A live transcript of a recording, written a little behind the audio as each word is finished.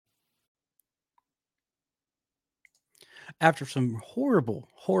after some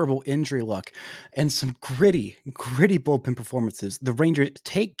horrible injury luck and some gritty bullpen performances, the Rangers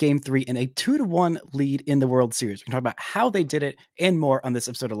take game 3 in a 2-1 lead in the World Series. We can talk about how they did it and more on this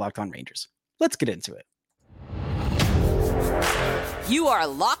episode of Locked On Rangers. Let's get into it. You are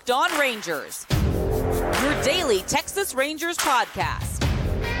Locked On Rangers, your daily Texas Rangers podcast.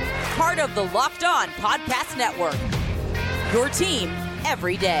 Part of the Locked On Podcast Network, your team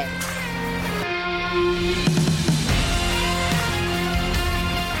every day.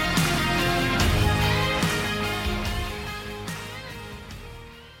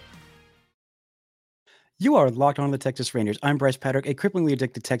 You are Locked On the Texas Rangers. I'm Bryce Patrick, a cripplingly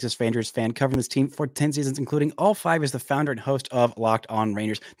addicted Texas Rangers fan covering this team for 10 seasons, including all 5 as the founder and host of Locked On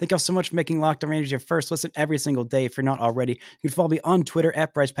Rangers. Thank y'all so much for making Locked On Rangers your first listen every single day. If you're not already, you can follow me on Twitter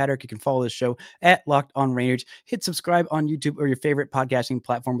at Bryce Patrick. You can follow this show at Locked On Rangers. Hit subscribe on YouTube or your favorite podcasting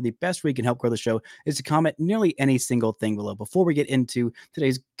platform, where the best way you can help grow the show is to comment nearly any single thing below. Before we get into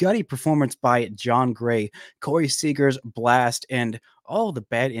today's gutty performance by Jon Gray, Corey Seager's blast, and all the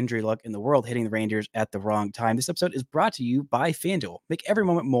bad injury luck in the world hitting the Rangers at the wrong time. This episode is brought to you by FanDuel. Make every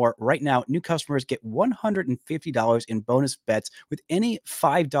moment more. Right now, new customers get $150 in bonus bets with any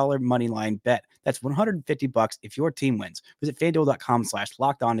 $5 money line bet. That's $150 if your team wins. Visit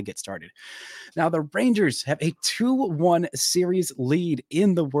FanDuel.com/lockedon to get started. Now, the Rangers have a 2-1 series lead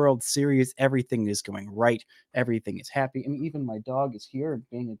in the World Series. Everything is going right. Everything is happy. I mean, even my dog is here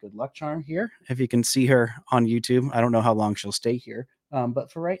being a good luck charm here. If you can see her on YouTube, I don't know how long she'll stay here.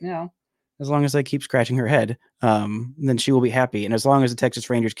 But for right now, as long as I keep scratching her head, then she will be happy. And as long as the Texas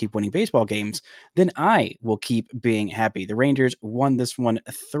Rangers keep winning baseball games, then I will keep being happy. The Rangers won this one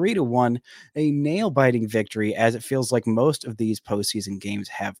 3-1, a nail-biting victory, as it feels like most of these postseason games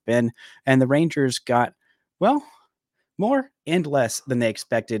have been. And the Rangers got, well, more and less than they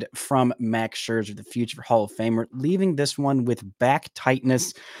expected from Max Scherzer, the future Hall of Famer, leaving this one with back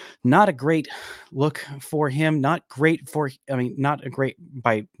tightness. Not a great look for him. Not a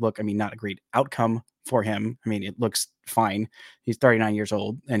great outcome for him. I mean, it looks fine. He's 39 years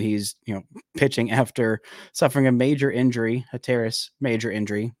old and he's, pitching after suffering a major injury, a teres major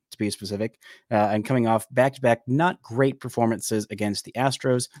injury to be specific, and coming off back-to-back not great performances against the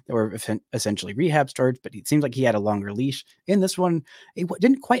Astros that were essentially rehab starts, but it seems like he had a longer leash in this one. He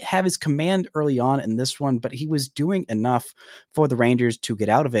didn't quite have his command early on in this one, but he was doing enough for the Rangers to get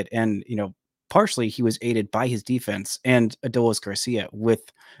out of it. And, partially he was aided by his defense and Adolis Garcia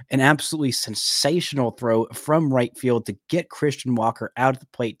with an absolutely sensational throw from right field to get Christian Walker out of the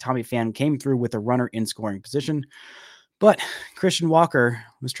plate. Tommy Pham came through with a runner in scoring position, but Christian Walker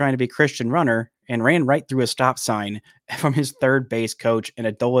was trying to be Christian Runner and ran right through a stop sign from his third base coach, and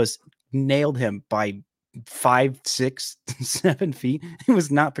Adolis nailed him by 5, 6, 7 feet. It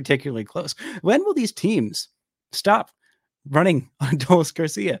was not particularly close. When will these teams stop running on Adolis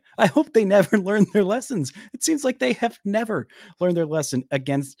Garcia? I hope they never learn their lessons. It seems like they have never learned their lesson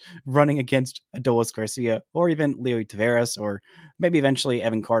against running against Adolis Garcia, or even Leo Taveras, or maybe eventually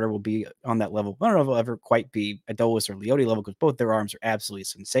Evan Carter will be on that level. I don't know if he'll ever quite be Adolis or Leote level, because both their arms are absolutely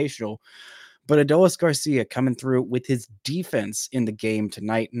sensational. But Adolis Garcia coming through with his defense in the game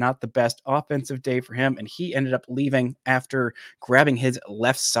tonight. Not the best offensive day for him, and he ended up leaving after grabbing his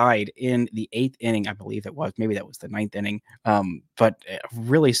left side in the 8th inning, I believe it was. Maybe that was the 9th inning. But a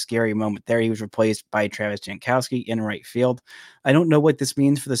really scary moment there. He was replaced by Travis Jankowski in right field. I don't know what this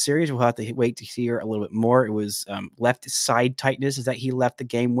means for the series. We'll have to wait to hear a little bit more. It was left side tightness is that he left the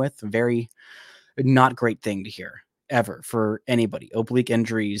game with. A very not great thing to hear ever for anybody. Oblique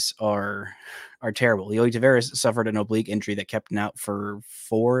injuries are terrible. Leo Taveras suffered an oblique injury that kept him out for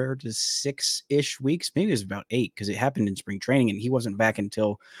 4 to 6-ish weeks. Maybe it was about 8, because it happened in spring training, and he wasn't back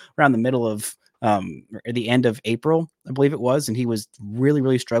until around the middle of or the end of April, I believe it was. And he was really,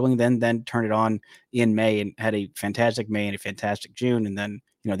 really struggling then turned it on in May and had a fantastic May and a fantastic June. And then,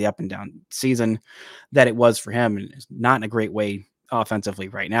 the up and down season that it was for him, and it's not in a great way offensively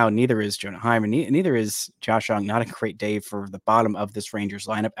right now. Neither is Jonah Heim, and neither is Josh Young. Not a great day for the bottom of this Rangers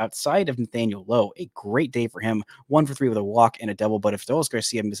lineup outside of Nathaniel Lowe. A great day for him. 1 for 3 with a walk and a double. But if Adolis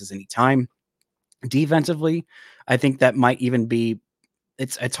Garcia misses any time defensively, I think that might even be,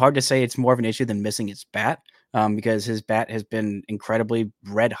 it's hard to say it's more of an issue than missing his bat, because his bat has been incredibly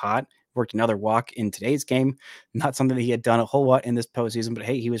red hot. Worked another walk in today's game. Not something that he had done a whole lot in this postseason, but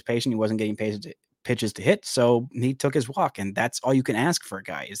hey, he was patient. He wasn't getting pitches to hit, so he took his walk, and that's all you can ask for a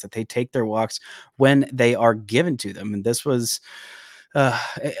guy, is that they take their walks when they are given to them. And this was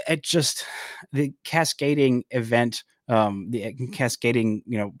just the cascading event the cascading,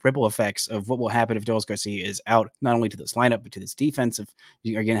 ripple effects of what will happen if Dolis Garcia is out, not only to this lineup, but to this defense. If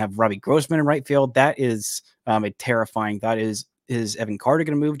you're going to have Robbie Grossman in right field, that is a terrifying thought. Is Evan Carter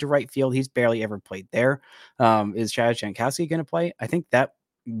going to move to right field? He's barely ever played there. Is Chad Jankowski going to play? I think that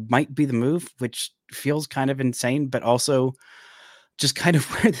might be the move, which feels kind of insane, but also just kind of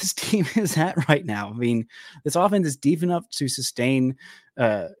where this team is at right now. I mean, this offense is deep enough to sustain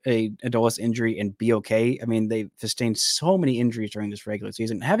a Adolis injury and be okay. I mean, they've sustained so many injuries during this regular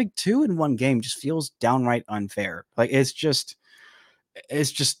season. Having 2 in one game just feels downright unfair. Like it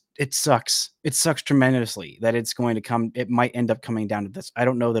sucks. It sucks tremendously that it's going to come. It might end up coming down to this. I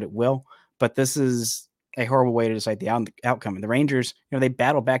don't know that it will, but this is a horrible way to decide the outcome. And the Rangers, they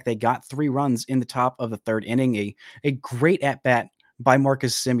battled back. They got 3 runs in the top of the 3rd inning. A great at bat by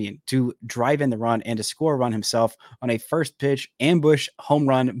Marcus Semien to drive in the run and to score a run himself on a first pitch ambush home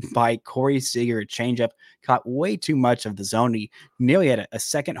run by Corey Seager. A changeup caught way too much of the zone. He nearly had a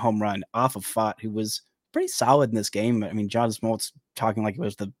second home run off of Fott, who was pretty solid in this game. I mean, John Smoltz talking like it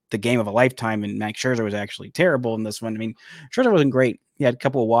was the game of a lifetime, and Max Scherzer was actually terrible in this one. I mean, Scherzer wasn't great. He had a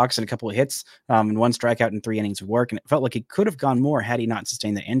couple of walks and a couple of hits, and 1 strikeout in 3 innings of work, and it felt like he could have gone more had he not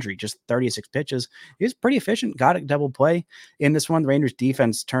sustained the injury. Just 36 pitches. He was pretty efficient, got a double play in this one. The Rangers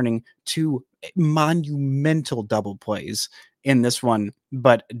defense turning 2 monumental double plays in this one,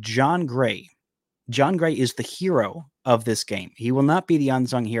 but Jon Gray is the hero of this game. He will not be the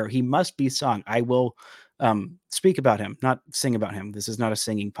unsung hero. He must be sung. I will speak about him, not sing about him. This is not a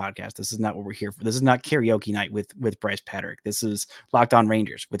singing podcast. This is not what we're here for. This is not karaoke night with Bryce Patrick. This is Locked On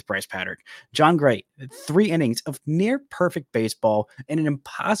Rangers with Bryce Patrick. Jon Gray, 3 innings of near perfect baseball in an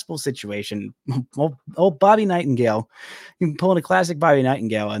impossible situation. Old Bobby Nightingale, pulling a classic Bobby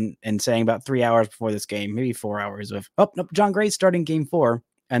Nightingale and saying about 3 hours before this game, maybe 4 hours of, Jon Gray's starting game 4.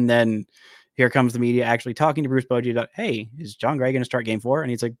 And then here comes the media actually talking to Bruce Bochy about, hey, is Jon Gray going to start game 4? And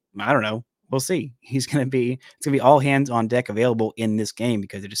he's like, I don't know. We'll see. It's going to be all hands on deck available in this game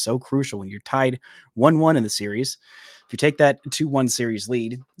because it is so crucial when you're tied 1-1 in the series. If you take that 2-1 series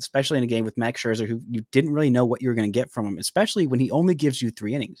lead, especially in a game with Max Scherzer, who you didn't really know what you were going to get from him, especially when he only gives you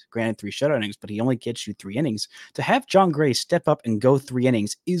 3 innings, granted 3 shutout innings, but he only gets you 3 innings. To have Jon Gray step up and go 3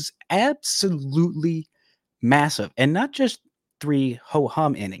 innings is absolutely massive. And not just 3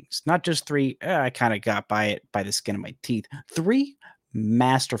 ho-hum innings, not just 3, I kind of got by it by the skin of my teeth, 3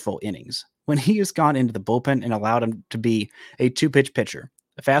 masterful innings when he has gone into the bullpen and allowed him to be a 2-pitch pitcher,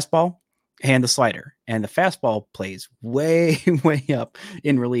 the fastball and the slider. And the fastball plays way, way up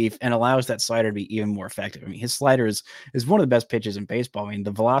in relief and allows that slider to be even more effective. I mean, his slider is one of the best pitches in baseball. I mean,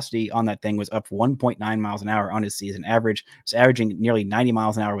 the velocity on that thing was up 1.9 miles an hour on his season average. It's averaging nearly 90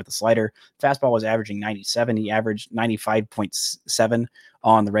 miles an hour with the slider. Fastball was averaging 97. He averaged 95.7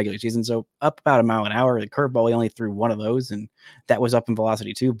 on the regular season. So up about a mile an hour. The curveball, he only threw 1 of those, and that was up in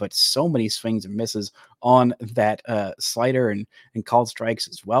velocity too, but so many swings and misses on that slider and called strikes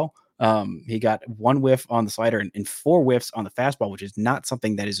as well. He got 1 whiff on the slider and 4 whiffs on the fastball, which is not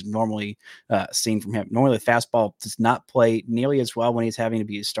something that is normally seen from him. Normally, the fastball does not play nearly as well when he's having to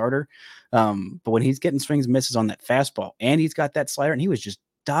be a starter. But when he's getting swings and misses on that fastball, and he's got that slider, and he was just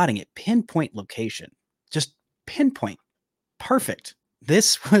dotting it, pinpoint location, just pinpoint, perfect.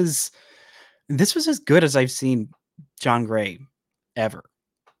 This was as good as I've seen Jon Gray ever.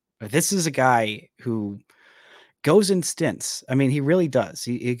 This is a guy who goes in stints. I mean, he really does.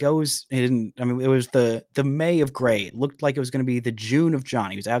 He goes in. I mean, it was the May of Gray. It looked like it was going to be the June of John.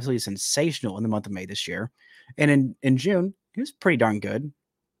 He was absolutely sensational in the month of May this year. And in June, he was pretty darn good.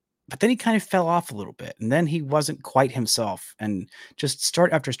 But then he kind of fell off a little bit. And then he wasn't quite himself. And just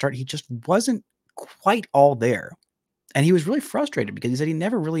start after start, he just wasn't quite all there. And he was really frustrated because he said he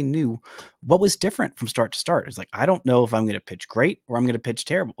never really knew what was different from start to start. It's like, I don't know if I'm going to pitch great or I'm going to pitch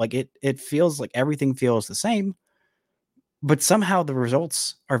terrible. Like it feels like everything feels the same, but somehow the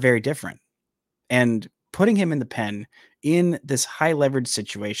results are very different. And putting him in the pen in this high leverage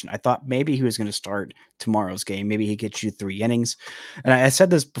situation, I thought maybe he was going to start tomorrow's game. Maybe he gets you 3 innings. And I said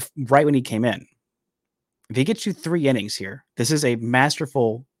this right when he came in. If he gets you 3 innings here, this is a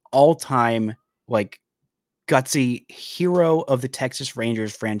masterful all-time, like, gutsy hero of the Texas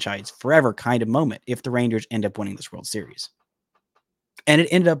Rangers franchise forever kind of moment if the Rangers end up winning this World Series. And it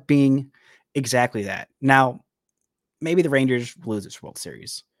ended up being exactly that. Now, maybe the Rangers lose this World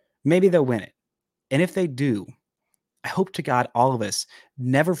Series. Maybe they'll win it. And if they do, I hope to God all of us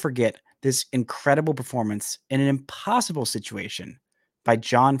never forget this incredible performance in an impossible situation by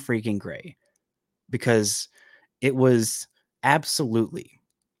Jon freaking Gray, because it was absolutely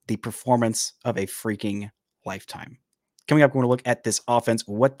the performance of a freaking lifetime. Coming up, we're going to look at this offense,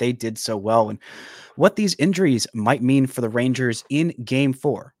 what they did so well, and what these injuries might mean for the Rangers in Game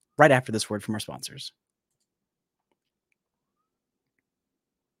 4, right after this word from our sponsors.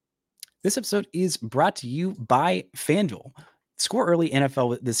 This episode is brought to you by FanDuel. Score early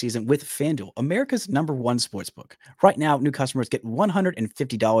NFL this season with FanDuel, America's #1 sportsbook. Right now, new customers get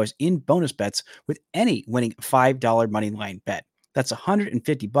 $150 in bonus bets with any winning $5 money line bet. That's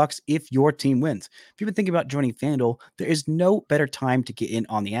 $150 if your team wins. If you've been thinking about joining FanDuel, there is no better time to get in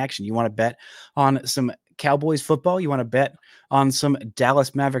on the action. You want to bet on some Cowboys football? You want to bet on some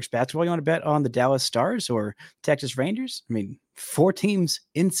Dallas Mavericks basketball? You want to bet on the Dallas Stars or Texas Rangers? I mean, 4 teams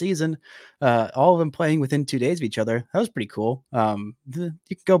in season, all of them playing within 2 days of each other. That was pretty cool. You can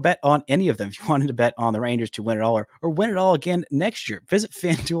go bet on any of them if you wanted to bet on the Rangers to win it all or win it all again next year. Visit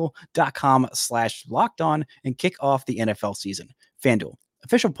FanDuel.com/lockedon and kick off the NFL season. FanDuel,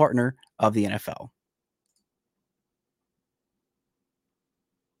 official partner of the NFL.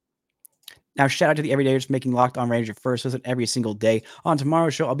 Now, shout out to the everydayers making Locked On Rangers your first listen every single day. On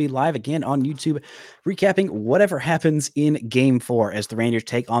tomorrow's show, I'll be live again on YouTube, recapping whatever happens in Game 4 as the Rangers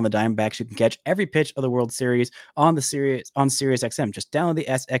take on the Diamondbacks. You can catch every pitch of the World Series on Sirius XM. Just download the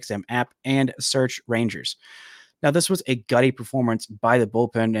SXM app and search Rangers. Now, this was a gutty performance by the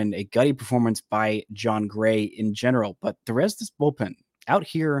bullpen and a gutty performance by Jon Gray in general, but the rest of this bullpen out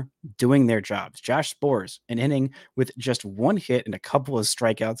here doing their jobs. Josh Sborz, an inning with just 1 hit and a couple of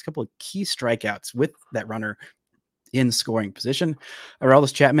strikeouts, a couple of key strikeouts with that runner in scoring position.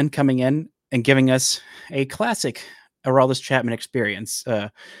 Aroldis Chapman coming in and giving us a classic Aroldis Chapman experience,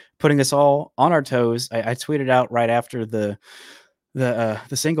 putting us all on our toes. I tweeted out right after the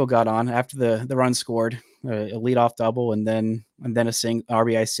single got on, after the run scored, a leadoff double and then a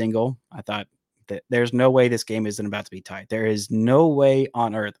RBI single. I thought, there's no way this game isn't about to be tied. There is no way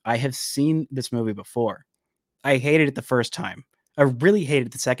on earth. I have seen this movie before. I hated it the first time. I really hated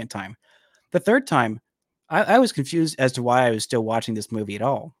it the second time. The third time, I was confused as to why I was still watching this movie at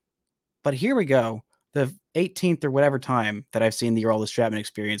all. But here we go. The 18th or whatever time that I've seen the Aroldis Chapman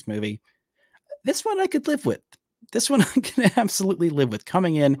Experience movie. This one I could live with. This one I can absolutely live with.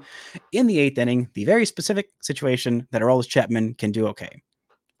 Coming in the 8th inning, the very specific situation that Aroldis Chapman can do okay,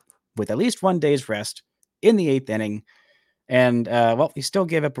 with at least 1 day's rest in the 8th inning. And, he still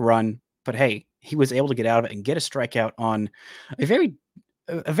gave up a run, but hey, he was able to get out of it and get a strikeout on a very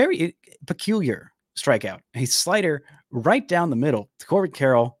peculiar strikeout. A slider right down the middle to Corbin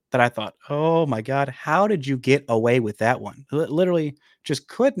Carroll that I thought, oh my God, how did you get away with that one? Literally just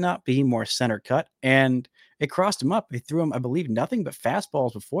could not be more center cut. And it crossed him up. He threw him, I believe, nothing but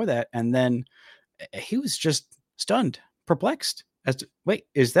fastballs before that. And then he was just stunned, perplexed. As to, wait,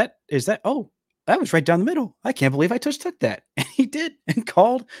 is that? Oh, that was right down the middle. I can't believe I just took that. And he did, and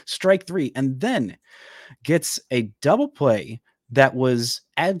called strike 3, and then gets a double play that was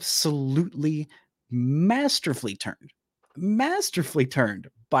absolutely masterfully turned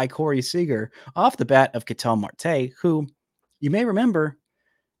by Corey Seager off the bat of Ketel Marte, who you may remember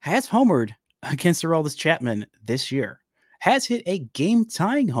has homered against Aroldis Chapman this year, has hit a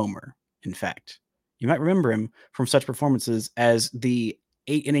game-tying homer, in fact. You might remember him from such performances as the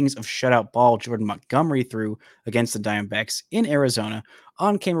 8 innings of shutout ball Jordan Montgomery threw against the Diamondbacks in Arizona.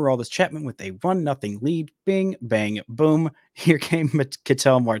 On came Aroldis Chapman with a 1-0 lead. Bing, bang, boom. Here came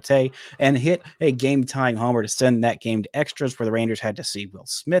Ketel Marte and hit a game-tying homer to send that game to extras, where the Rangers had to see Will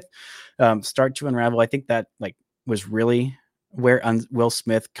Smith start to unravel. I think that was really where Will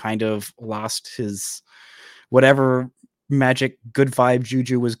Smith kind of lost his whatever magic good vibe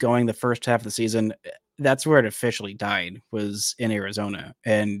juju was going the first half of the season. That's where it officially died, was in Arizona,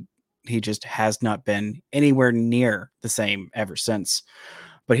 and he just has not been anywhere near the same ever since.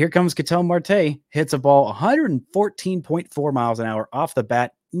 But here comes Ketel Marte, hits a ball 114.4 miles an hour off the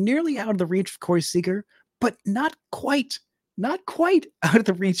bat, nearly out of the reach of Corey Seager, but not quite out of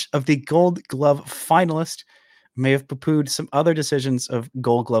the reach of the Gold Glove finalist. May have poo-pooed some other decisions of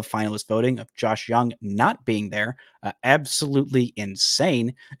Gold Glove finalist voting, of Josh Young not being there. Absolutely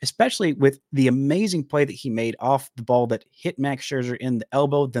insane, especially with the amazing play that he made off the ball that hit Max Scherzer in the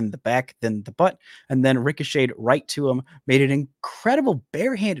elbow, then the back, then the butt, and then ricocheted right to him. Made an incredible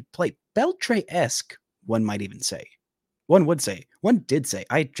barehanded play, Beltre-esque, one might even say. One would say. One did say.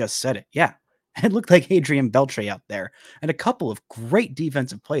 I just said it. Yeah. It looked like Adrian Beltre out there, and a couple of great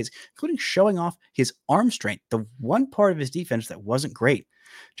defensive plays, including showing off his arm strength, the one part of his defense that wasn't great.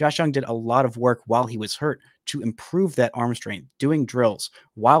 Josh Young did a lot of work while he was hurt to improve that arm strength, doing drills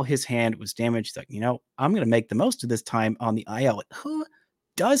while his hand was damaged. He's like, I'm going to make the most of this time on the IL. Who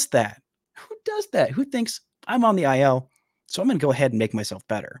does that? Who thinks I'm on the IL, so I'm going to go ahead and make myself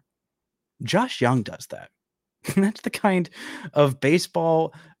better? Josh Young does that. That's the kind of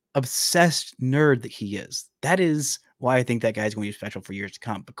baseball obsessed nerd that he is. That is why I think that guy's going to be special for years to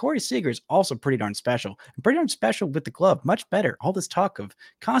come. But Corey Seager is also pretty darn special, and pretty darn special with the glove. Much better. All this talk of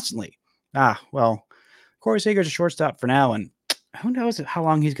constantly, well, Corey Seager's a shortstop for now, and who knows how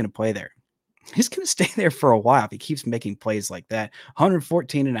long he's going to play there. He's going to stay there for a while if he keeps making plays like that.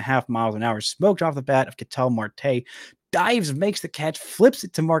 114 and a half miles an hour, smoked off the bat of Ketel Marte, dives, makes the catch, flips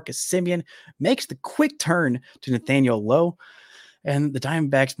it to Marcus Semien, makes the quick turn to Nathaniel Lowe. And the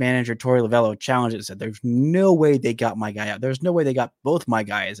Diamondbacks manager, Torey Lovello, challenged it and said, there's no way they got my guy out. There's no way they got both my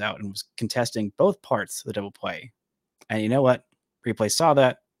guys out, and was contesting both parts of the double play. And you know what? Replay saw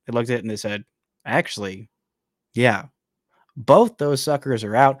that. They looked at it and they said, actually, yeah, both those suckers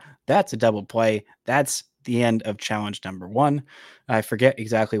are out. That's a double play. That's the end of challenge number 1. I forget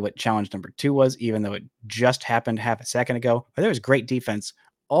exactly what challenge number 2 was, even though it just happened half a second ago. But there was great defense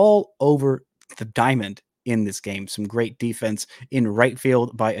all over the diamond in this game. Some great defense in right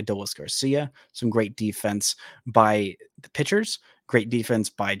field by Adolis Garcia. Some great defense by the pitchers. Great defense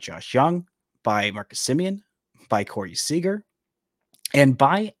by Josh Young, by Marcus Semien, by Corey Seager, and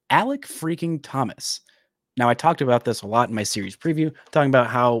by Alec freaking Thomas. Now, I talked about this a lot in my series preview, talking about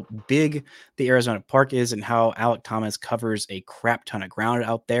how big the Arizona Park is and how Alec Thomas covers a crap ton of ground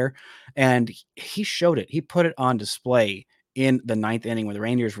out there. And he showed it. He put it on display in the 9th inning when the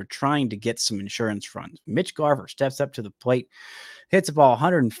Rangers were trying to get some insurance runs. Mitch Garver steps up to the plate, hits a ball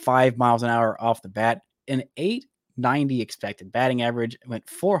 105 miles an hour off the bat, an 890 expected batting average, went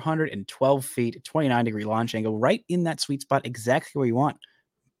 412 feet, 29-degree launch angle, right in that sweet spot, exactly where you want.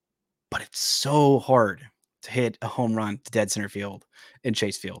 But it's so hard to hit a home run to dead center field in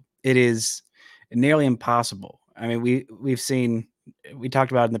Chase Field. It is nearly impossible. I mean, we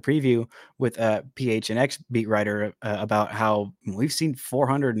talked about in the preview with PHNX beat writer about how we've seen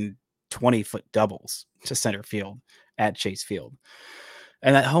 420-foot doubles to center field at Chase Field.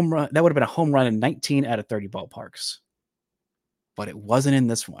 And that home run, that would have been a home run in 19 out of 30 ballparks. But it wasn't in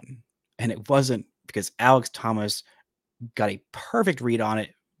this one. And it wasn't because Alex Thomas got a perfect read on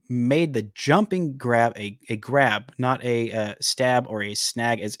it, made the jumping grab a grab, not a stab or a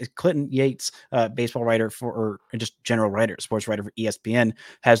snag, as Clinton Yates, baseball writer or just general writer, sports writer for ESPN,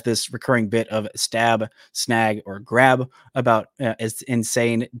 has this recurring bit of stab, snag, or grab about as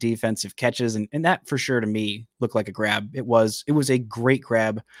insane defensive catches, and that for sure to me looked like a grab. It was a great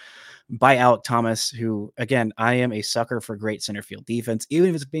grab by Alec Thomas, who, again, I am a sucker for great center field defense. Even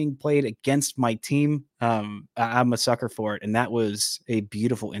if it's being played against my team, I'm a sucker for it. And that was a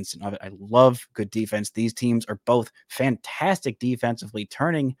beautiful instant of it. I love good defense. These teams are both fantastic defensively,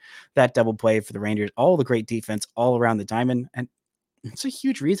 turning that double play for the Rangers, all the great defense all around the diamond. And it's a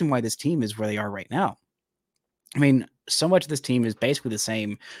huge reason why this team is where they are right now. I mean, so much of this team is basically the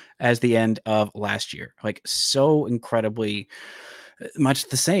same as the end of last year, like so incredibly much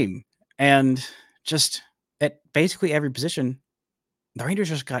the same. And just at basically every position, the Rangers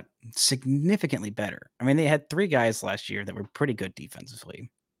just got significantly better. I mean, they had 3 guys last year that were pretty good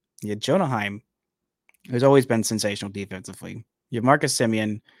defensively. You had Jonah Heim, who's always been sensational defensively. You have Marcus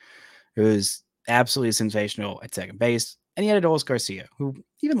Semien, who's absolutely sensational at second base. And you had Adolis Garcia, who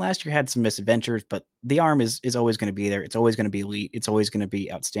even last year had some misadventures, but the arm is always going to be there. It's always going to be elite. It's always going to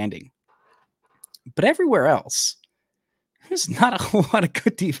be outstanding. But everywhere else, there's not a whole lot of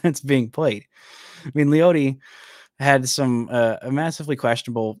good defense being played. I mean, Leote had some massively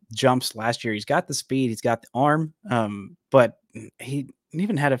questionable jumps last year. He's got the speed, he's got the arm, but he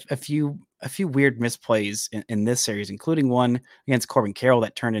even had a few weird misplays in this series, including one against Corbin Carroll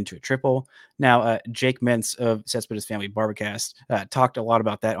that turned into a triple. Now, Jake Mintz of Cespedes Family Barbercast talked a lot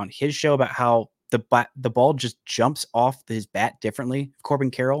about that on his show, about how the ball just jumps off his bat differently.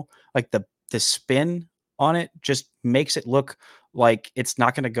 Corbin Carroll, like the spin on it just makes it look like it's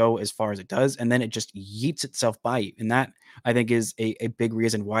not going to go as far as it does, and then it just yeets itself by you. And that, I think, is a big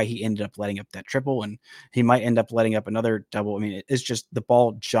reason why he ended up letting up that triple, and he might end up letting up another double. I mean, it's just the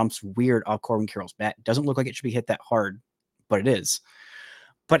ball jumps weird off Corbin Carroll's bat. It doesn't look like it should be hit that hard, but it is.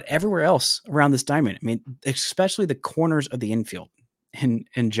 But everywhere else around this diamond, I mean, especially the corners of the infield,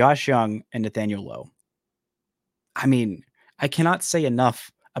 and Josh Young and Nathaniel Lowe, I mean, I cannot say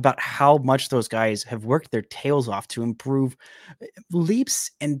enough about how much those guys have worked their tails off to improve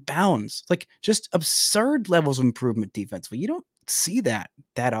leaps and bounds, like just absurd levels of improvement defensively. You don't see that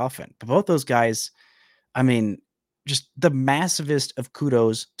often. But both those guys, I mean, just the massivest of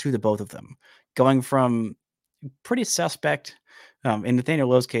kudos to the both of them, going from pretty suspect, in Nathaniel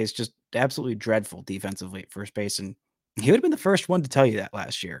Lowe's case, just absolutely dreadful defensively at first base. And he would have been the first one to tell you that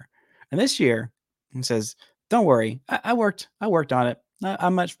last year. And this year, he says, don't worry, I worked on it.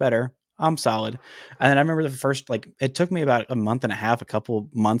 I'm much better. I'm solid. And then I remember the first, like, it took me about a month and a half, a couple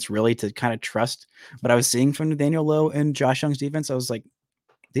months really to kind of trust what I was seeing from Nathaniel Lowe and Josh Young's defense. I was like,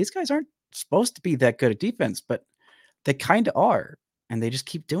 these guys aren't supposed to be that good at defense, but they kind of are. And they just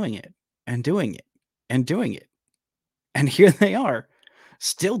keep doing it and doing it and doing it. And here they are,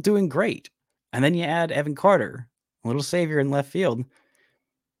 still doing great. And then you add Evan Carter, a little savior in left field.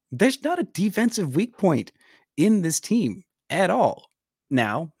 There's not a defensive weak point in this team at all.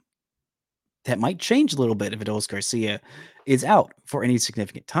 Now, that might change a little bit if Adolis Garcia is out for any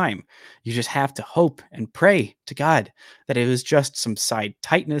significant time. You just have to hope and pray to God that it was just some side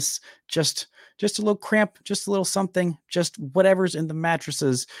tightness, just a little cramp, just a little something, just whatever's in the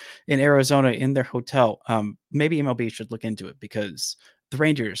mattresses in Arizona in their hotel. Maybe MLB should look into it because the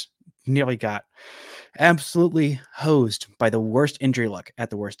Rangers nearly got absolutely hosed by the worst injury luck at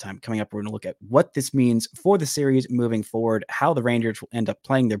the worst time. Coming up, we're going to look at what this means for the series moving forward, how the Rangers will end up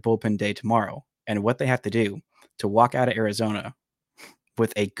playing their bullpen day tomorrow, and what they have to do to walk out of Arizona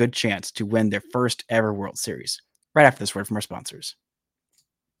with a good chance to win their first ever World Series. Right after this word from our sponsors.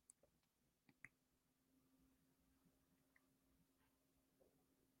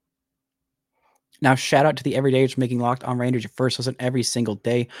 Now, shout out to the everydayers for making Locked On Rangers your first listen every single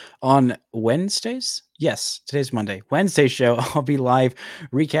day on Wednesdays. Yes, today's Monday. Wednesday's show, I'll be live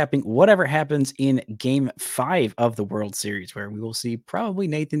recapping whatever happens in Game 5 of the World Series, where we will see probably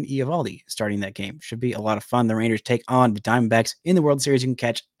Nathan Eovaldi starting that game. Should be a lot of fun. The Rangers take on the Diamondbacks in the World Series. You can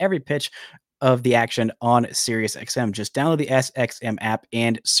catch every pitch of the action on SiriusXM. Just download the SXM app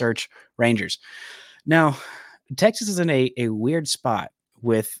and search Rangers. Now, Texas is in a weird spot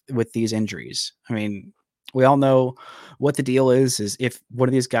with these injuries. I mean, we all know what the deal is if one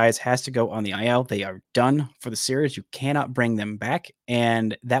of these guys has to go on the IL, they are done for the series. You cannot bring them back.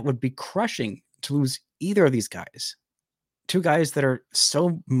 And that would be crushing to lose either of these guys. Two guys that are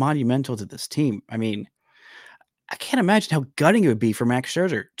so monumental to this team. I mean, I can't imagine how gutting it would be for Max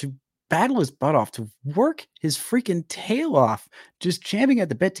Scherzer to battle his butt off, to work his freaking tail off, just champing at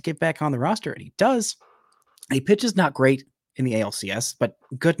the bit to get back on the roster. And he does. He pitches not great in the ALCS, but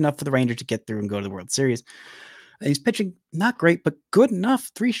good enough for the Rangers to get through and go to the World Series. He's pitching not great, but good enough.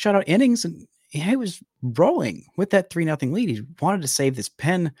 3 shutout innings, and he was rolling with that 3-0 lead. He wanted to save this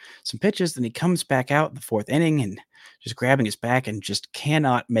pen some pitches, then he comes back out in the 4th inning and just grabbing his back and just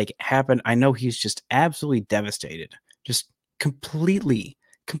cannot make it happen. I know he's just absolutely devastated, just completely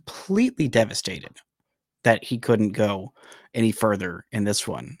devastated that he couldn't go any further in this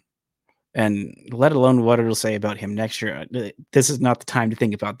one. And let alone what it'll say about him next year. This is not the time to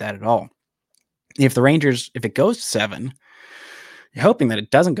think about that at all. If it goes to 7, you're hoping that it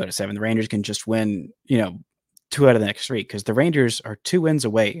doesn't go to 7. The Rangers can just win, 2 out of the next 3, because the Rangers are 2 wins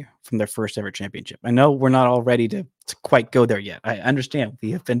away from their first ever championship. I know we're not all ready to quite go there yet. I understand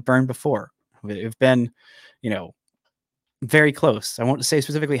we have been burned before. We've been, very close. I won't say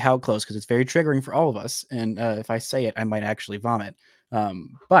specifically how close because it's very triggering for all of us. And if I say it, I might actually vomit.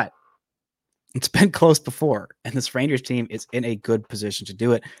 But it's been close before, and this Rangers team is in a good position to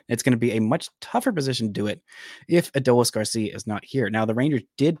do it. It's going to be a much tougher position to do it if Adolis Garcia is not here. Now, the Rangers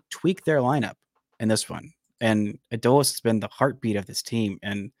did tweak their lineup in this one, and Adolis has been the heartbeat of this team.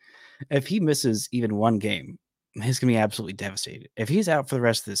 And if he misses even one game, he's going to be absolutely devastated. If he's out for the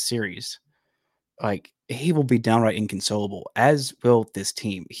rest of this series, like, he will be downright inconsolable, as will this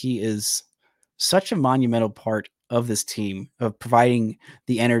team. He is such a monumental part of this team, of providing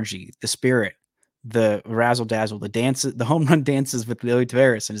the energy, the spirit, the razzle dazzle, the dances, the home run dances with Lily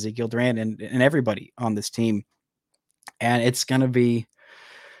Tavares and Ezekiel Duran and everybody on this team. And it's going to be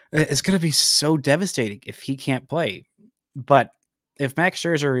so devastating if he can't play. But if Max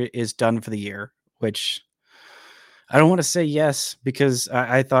Scherzer is done for the year, which I don't want to say yes, because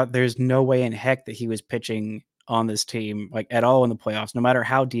I thought there's no way in heck that he was pitching on this team like at all in the playoffs, no matter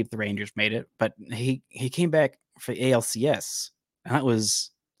how deep the Rangers made it. But he came back for ALCS, and that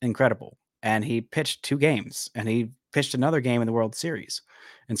was incredible. And he pitched 2 games, and he pitched another game in the World Series.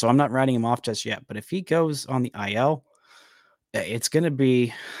 And so I'm not writing him off just yet. But if he goes on the IL, it's going to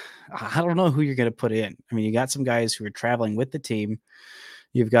be, I don't know who you're going to put in. I mean, you got some guys who are traveling with the team.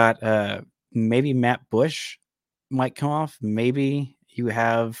 You've got maybe Matt Bush might come off. Maybe you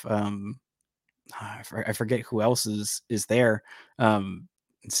have, I forget who else is there.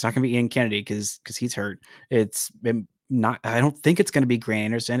 It's not going to be Ian Kennedy because he's hurt. It's not. I don't think it's going to be Grant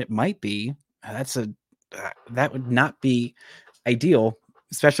Anderson. It might be. That would not be ideal,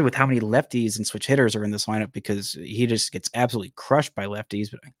 especially with how many lefties and switch hitters are in this lineup, because he just gets absolutely crushed by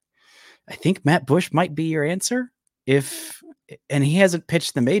lefties. But I think Matt Bush might be your answer. And he hasn't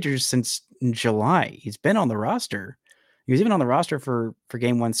pitched the majors since July. He's been on the roster, He was even on the roster for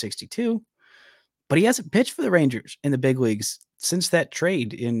game 162, but he hasn't pitched for the Rangers in the big leagues since that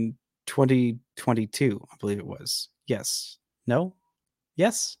trade in 2022, I believe it was. Yes. No?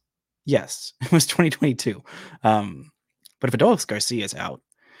 Yes? Yes. It was 2022. But if Adolis Garcia is out,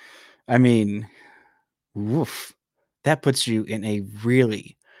 I mean, woof, that puts you in a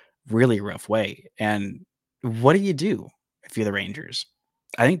really, really rough way. And what do you do if you're the Rangers?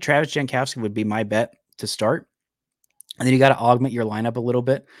 I think Travis Jankowski would be my bet to start. And then you got to augment your lineup a little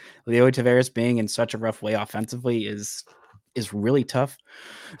bit. Leo Tavares being in such a rough way offensively is really tough,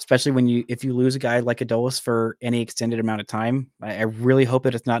 especially if you lose a guy like Adolis for any extended amount of time. I really hope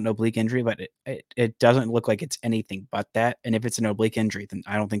that it's not an oblique injury, but it doesn't look like it's anything but that. And if it's an oblique injury, then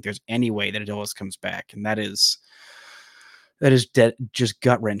I don't think there's any way that Adolis comes back, and that is just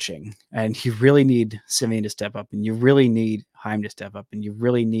gut wrenching. And you really need Simeon to step up, and you really need Heim to step up, and you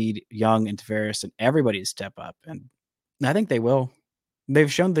really need Young and Tavares and everybody to step up. And I think they will.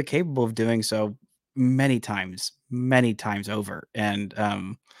 They've shown they're capable of doing so many times over. And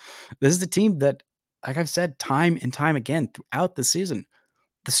this is a team that, like I've said time and time again throughout the season,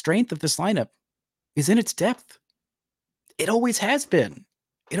 the strength of this lineup is in its depth. It always has been.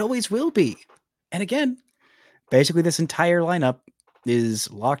 It always will be. And again, basically this entire lineup is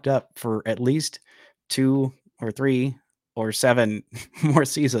locked up for at least 2 or 3 or 7 more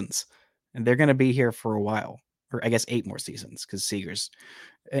seasons. And they're going to be here for a while, or I guess 8 more seasons, because Seager's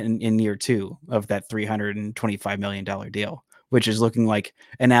in year 2 of that $325 million deal, which is looking like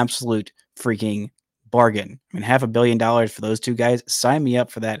an absolute freaking bargain. I mean, $500 million for those two guys. Sign me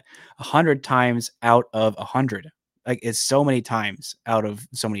up for that 100 times out of 100. Like, it's so many times out of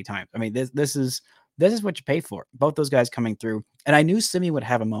so many times. I mean, this is what you pay for. Both those guys coming through. And I knew Simi would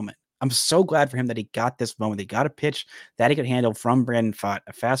have a moment. I'm so glad for him that he got this moment. He got a pitch that he could handle from Brandon Pfaadt,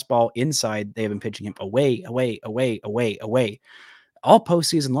 a fastball inside. They have been pitching him away, all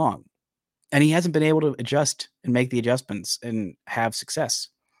postseason long. And he hasn't been able to adjust and make the adjustments and have success.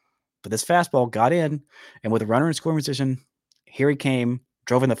 But this fastball got in, and with a runner in scoring position, here he came,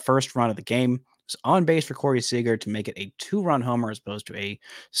 drove in the first run of the game, was on base for Corey Seager to make it a 2-run homer as opposed to a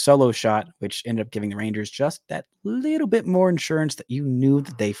solo shot, which ended up giving the Rangers just that little bit more insurance that you knew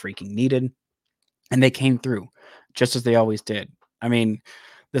that they freaking needed. And they came through just as they always did. I mean,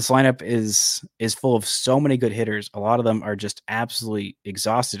 this lineup is full of so many good hitters. A lot of them are just absolutely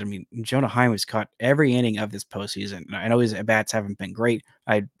exhausted. I mean, Jonah Heim has caught every inning of this postseason. I know his at-bats haven't been great.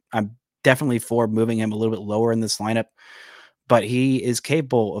 I'm definitely for moving him a little bit lower in this lineup, but he is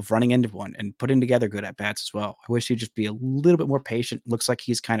capable of running into one and putting together good at-bats as well. I wish he'd just be a little bit more patient. Looks like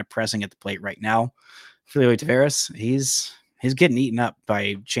he's kind of pressing at the plate right now. For Leo Tavares, he's getting eaten up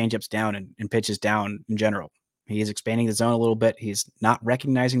by changeups down and pitches down in general. He is expanding the zone a little bit. He's not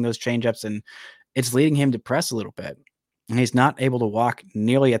recognizing those changeups, and it's leading him to press a little bit. And he's not able to walk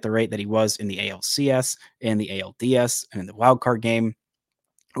nearly at the rate that he was in the ALCS, in the ALDS, and in the wild card game,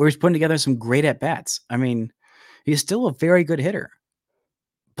 where he's putting together some great at-bats. I mean, he's still a very good hitter.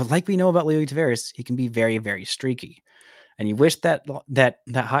 But like we know about Leo Tavares, he can be very, very streaky. And you wish that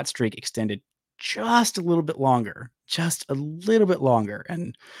hot streak extended just a little bit longer,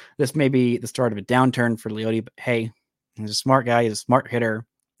 And this may be the start of a downturn for Leody, but hey, he's a smart guy. He's a smart hitter.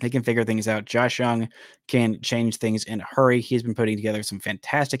 He can figure things out. Josh Young can change things in a hurry. He's been putting together some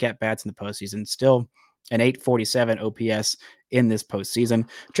fantastic at-bats in the postseason. Still an 847 OPS in this postseason.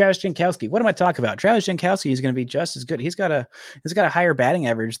 Travis Jankowski. What am I talking about? Travis Jankowski is going to be just as good. He's got a higher batting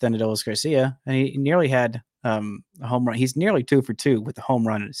average than Adolis Garcia, and he nearly had a home run. He's nearly 2 for 2 with a home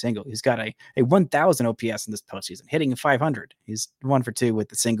run and a single. He's got a 1,000 OPS in this postseason, hitting 500. He's 1 for 2 with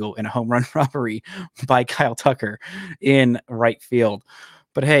the single and a home run robbery by Kyle Tucker in right field.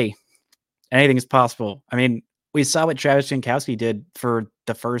 But hey, anything is possible. I mean, we saw what Travis Jankowski did for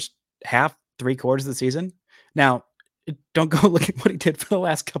the first half, 3 quarters of the season. Now, don't go look at what he did for the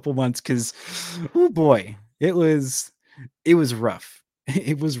last couple months, because, oh boy, it was rough.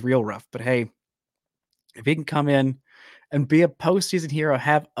 It was real rough. But hey, if he can come in and be a postseason hero,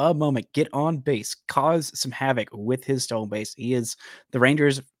 have a moment, get on base, cause some havoc with his stolen base. He is the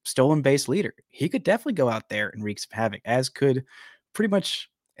Rangers' stolen base leader. He could definitely go out there and wreak some havoc, as could pretty much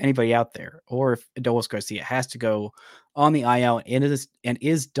anybody out there. Or if Adolis Garcia has to go on the IL and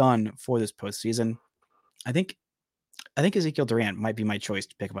is done for this postseason, I think Ezekiel Duran might be my choice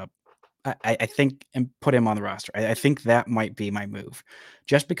to pick him up. I think, and put him on the roster. I think that might be my move,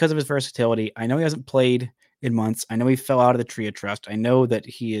 just because of his versatility. I know he hasn't played in months. I know he fell out of the tree of trust. I know that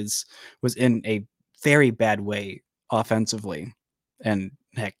he was in a very bad way offensively, and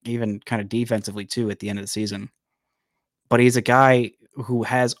heck, even kind of defensively too at the end of the season. But he's a guy who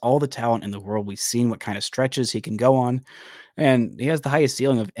has all the talent in the world. We've seen what kind of stretches he can go on, and he has the highest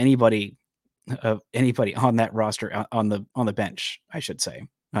ceiling of anybody on that roster on the bench, I should say.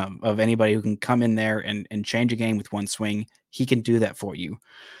 Of anybody who can come in there and change a game with one swing, he can do that for you.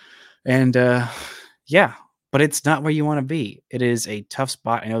 And yeah, but it's not where you want to be. It is a tough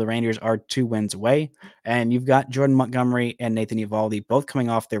spot. I know the Rangers are 2 wins away, and you've got Jordan Montgomery and Nathan Eovaldi both coming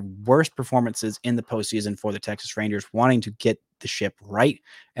off their worst performances in the postseason for the Texas Rangers, wanting to get the ship right,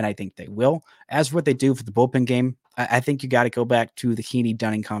 and I think they will. As for what they do for the bullpen game, I think you got to go back to the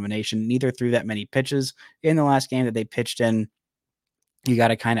Heaney-Dunning combination. Neither threw that many pitches in the last game that they pitched in. You got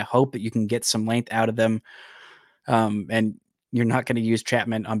to kind of hope that you can get some length out of them. And you're not going to use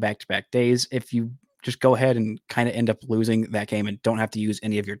Chapman on back-to-back days. If you just go ahead and kind of end up losing that game and don't have to use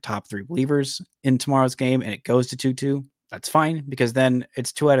any of your top 3 relievers in tomorrow's game and it goes to 2-2, that's fine, because then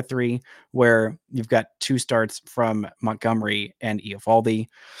it's 2 out of 3 where you've got 2 starts from Montgomery and Eovaldi.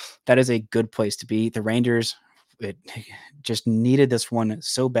 That is a good place to be. The Rangers just needed this one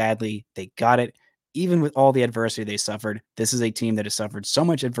so badly. They got it. Even with all the adversity they suffered, this is a team that has suffered so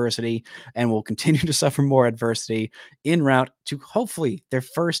much adversity and will continue to suffer more adversity en route to hopefully their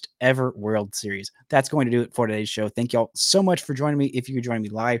first ever World Series. That's going to do it for today's show. Thank y'all so much for joining me. If you could join me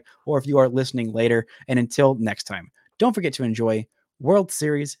live or if you are listening later, and until next time, don't forget to enjoy World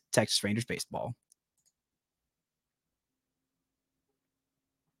Series Texas Rangers baseball.